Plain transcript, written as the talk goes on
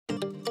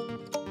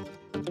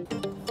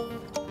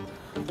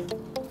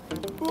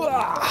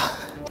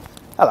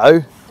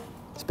Hello,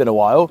 it's been a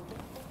while.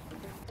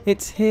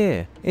 It's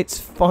here, it's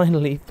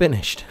finally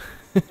finished.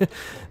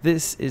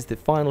 This is the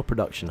final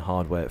production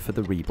hardware for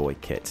the ReBoi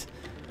Kit.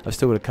 I've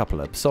still got a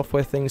couple of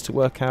software things to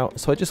work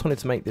out, so I just wanted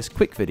to make this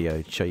quick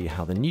video to show you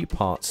how the new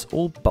parts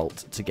all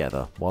bolt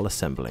together while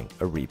assembling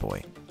a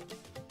ReBoi.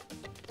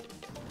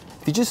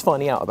 If you're just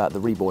finding out about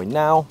the ReBoi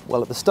now,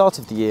 well, at the start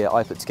of the year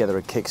I put together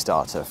a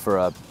Kickstarter for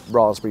a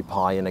Raspberry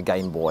Pi and a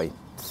GameBoy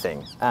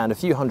thing, and a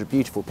few hundred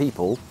beautiful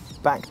people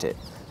backed it,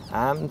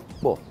 and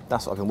well,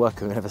 that's what I've been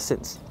working on ever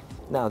since.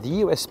 Now,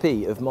 the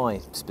USP of my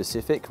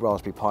specific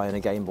Raspberry Pi and a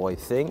GameBoy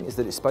thing is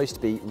that it's supposed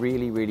to be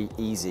really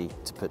easy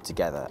to put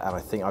together, and I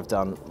think I've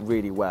done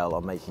really well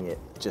on making it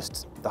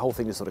just, the whole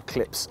thing just sort of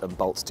clips and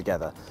bolts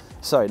together.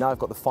 So now I've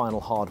got the final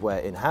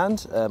hardware in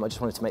hand, I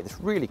just wanted to make this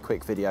really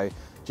quick video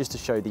just to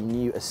show the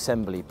new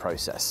assembly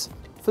process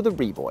for the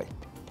ReBoi.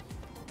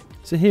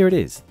 So here it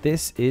is.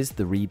 This is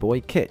the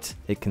ReBoi Kit.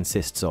 It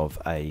consists of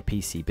a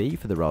PCB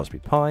for the Raspberry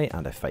Pi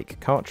and a fake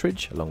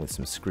cartridge, along with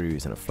some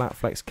screws and a flat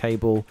flex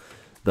cable,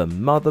 the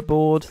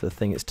motherboard, the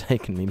thing it's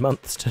taken me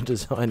months to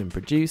design and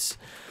produce,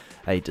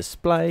 a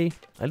display,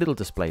 a little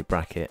display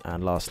bracket,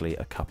 and lastly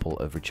a couple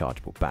of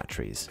rechargeable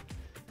batteries.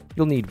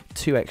 You'll need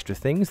two extra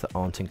things that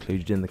aren't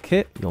included in the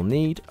kit. You'll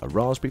need a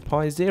Raspberry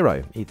Pi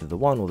Zero, either the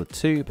 1 or the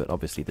 2, but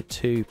obviously the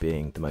 2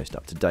 being the most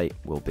up to date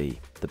will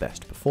be the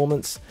best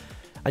performance.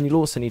 And you'll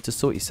also need to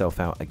sort yourself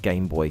out a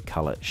Game Boy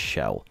Color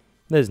shell.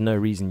 There's no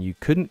reason you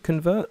couldn't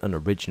convert an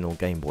original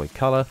Game Boy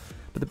Color,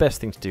 but the best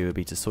thing to do would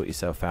be to sort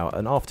yourself out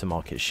an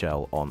aftermarket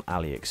shell on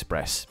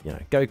AliExpress. You know,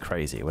 go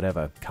crazy,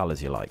 whatever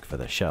colors you like for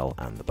the shell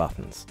and the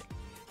buttons.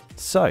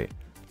 So,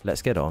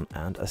 let's get on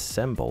and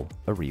assemble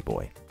a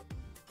ReBoi.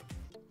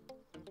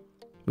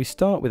 We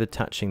start with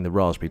attaching the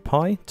Raspberry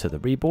Pi to the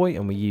ReBoi,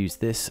 and we use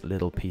this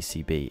little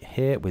PCB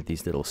here with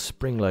these little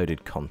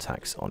spring-loaded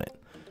contacts on it.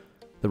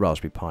 The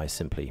Raspberry Pi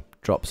simply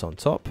drops on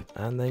top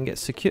and then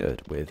gets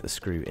secured with a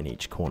screw in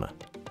each corner.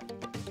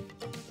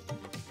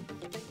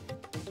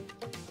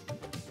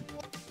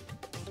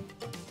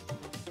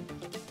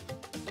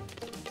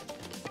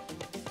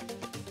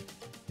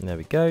 And there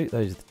we go,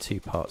 those are the two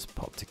parts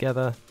popped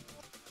together.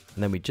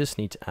 And then we just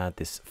need to add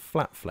this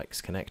flat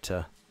flex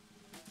connector,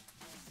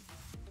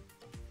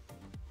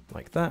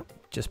 like that,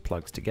 just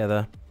plugs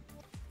together.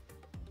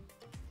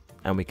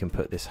 And we can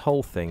put this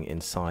whole thing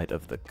inside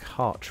of the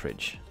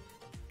cartridge.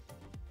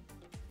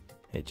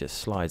 It just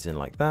slides in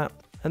like that,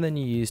 and then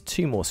you use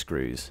two more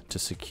screws to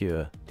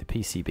secure the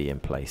PCB in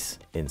place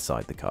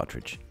inside the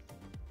cartridge.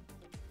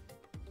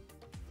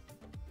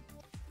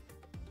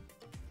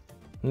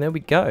 And there we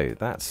go,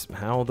 that's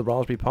how the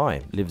Raspberry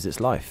Pi lives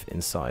its life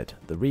inside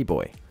the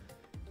ReBoi.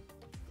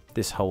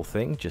 This whole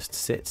thing just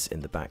sits in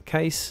the back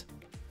case,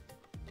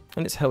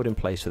 and it's held in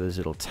place with those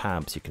little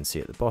tabs you can see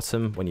at the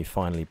bottom when you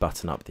finally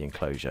button up the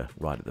enclosure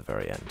right at the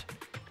very end.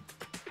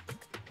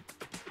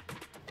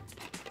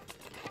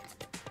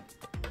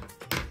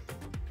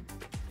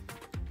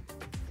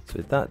 So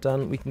with that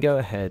done, we can go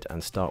ahead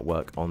and start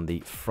work on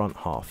the front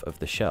half of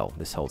the shell.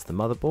 This holds the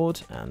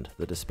motherboard and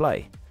the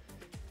display.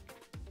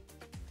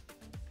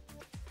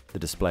 The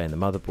display and the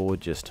motherboard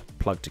just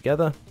plug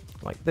together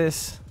like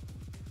this.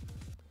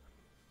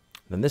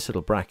 Then this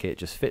little bracket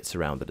just fits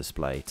around the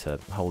display to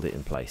hold it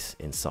in place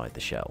inside the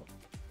shell.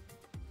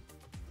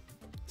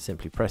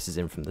 Simply presses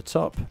in from the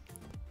top,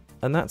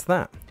 and that's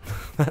that.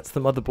 That's the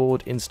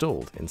motherboard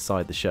installed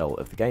inside the shell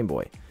of the Game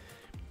Boy.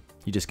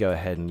 You just go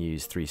ahead and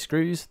use 3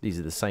 screws. These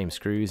are the same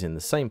screws in the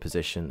same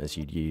position as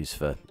you'd use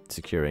for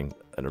securing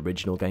an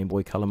original Game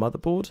Boy Color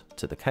motherboard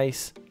to the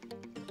case.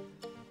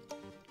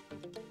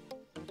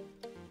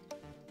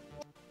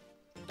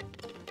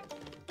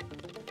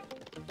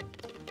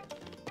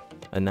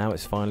 And now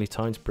it's finally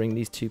time to bring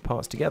these two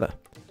parts together.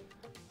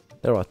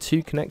 There are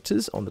 2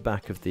 connectors on the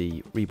back of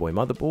the ReBoi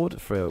motherboard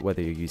for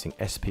whether you're using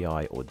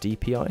SPI or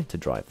DPI to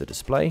drive the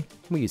display.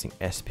 We're using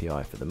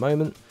SPI for the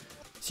moment.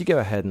 So you go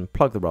ahead and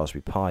plug the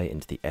Raspberry Pi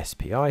into the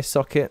SPI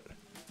socket,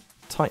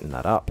 tighten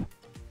that up,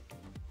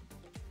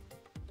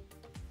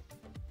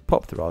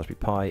 pop the Raspberry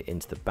Pi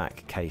into the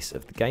back case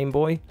of the Game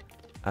Boy,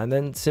 and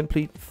then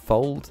simply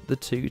fold the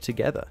two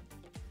together.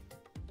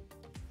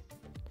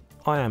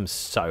 I am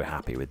so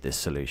happy with this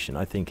solution.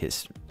 I think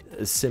it's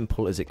as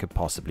simple as it could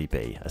possibly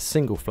be. A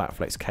single flat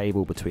flex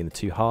cable between the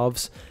two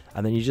halves,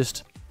 and then you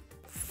just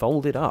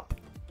fold it up.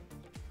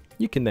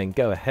 You can then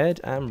go ahead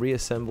and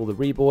reassemble the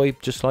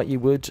ReBoi just like you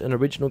would an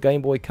original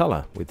Game Boy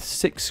Color with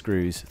 6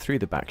 screws through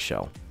the back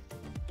shell.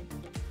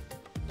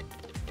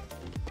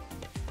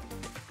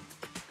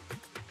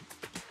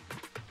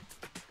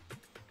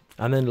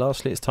 And then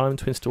lastly, it's time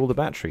to install the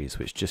batteries,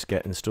 which just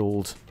get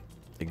installed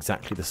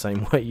exactly the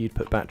same way you'd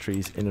put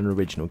batteries in an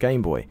original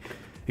Game Boy.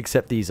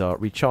 Except these are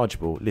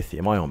rechargeable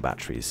lithium-ion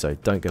batteries, so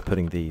don't go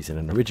putting these in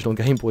an original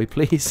Game Boy,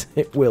 please.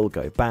 It will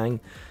go bang.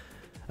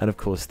 And of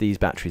course, these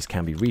batteries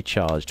can be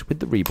recharged with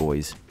the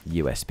ReBoi's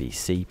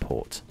USB-C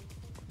port.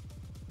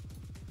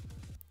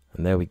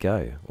 And there we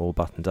go, all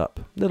buttoned up.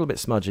 A little bit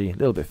smudgy, a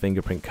little bit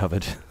fingerprint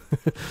covered.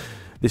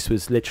 This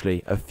was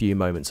literally a few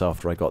moments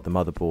after I got the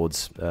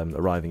motherboards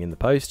arriving in the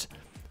post.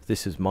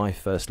 This is my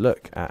first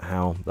look at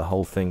how the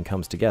whole thing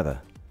comes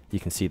together.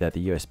 You can see there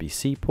the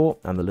USB-C port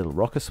and the little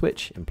rocker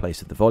switch in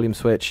place of the volume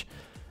switch,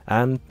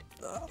 and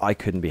I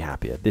couldn't be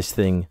happier. This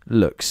thing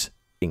looks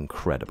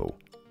incredible.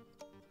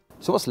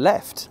 So what's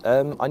left?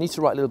 I need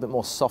to write a little bit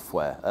more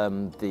software.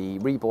 The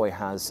ReBoi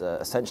has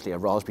essentially a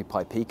Raspberry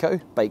Pi Pico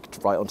baked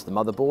right onto the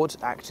motherboard,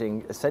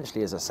 acting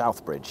essentially as a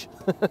south bridge.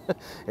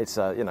 It's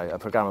a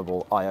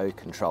programmable I/O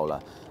controller.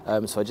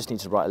 So I just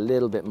need to write a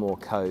little bit more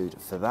code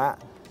for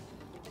that,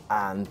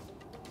 and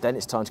then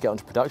it's time to get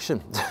onto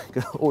production.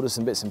 Order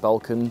some bits in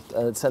bulk and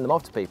send them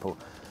off to people.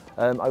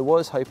 I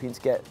was hoping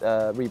to get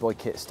ReBoi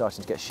Kit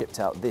starting to get shipped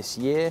out this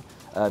year.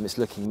 It's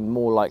looking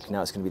more likely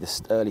now it's going to be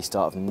the early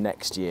start of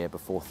next year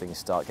before things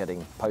start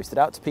getting posted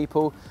out to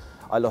people.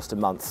 I lost a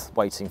month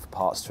waiting for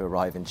parts to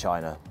arrive in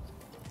China.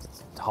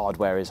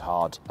 Hardware is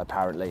hard,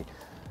 apparently.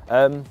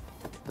 But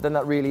then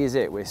that really is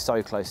it. We're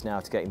so close now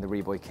to getting the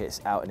ReBoi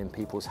kits out and in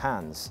people's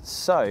hands.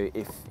 So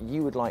if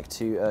you would like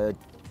to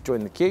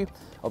join the queue,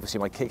 obviously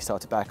my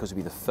Kickstarter backers will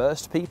be the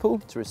first people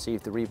to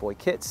receive the ReBoi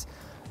kits.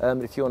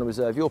 If you want to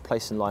reserve your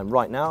place in line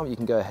right now, you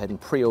can go ahead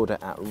and pre-order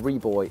at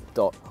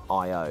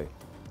reboi.io.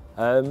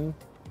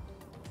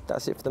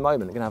 That's it for the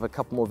moment. I'm going to have a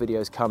couple more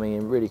videos coming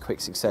in really quick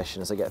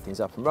succession as I get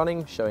things up and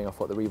running, showing off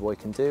what the ReBoi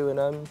can do,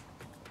 and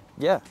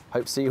yeah,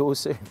 hope to see you all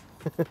soon.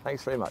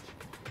 Thanks very much.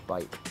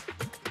 Bye.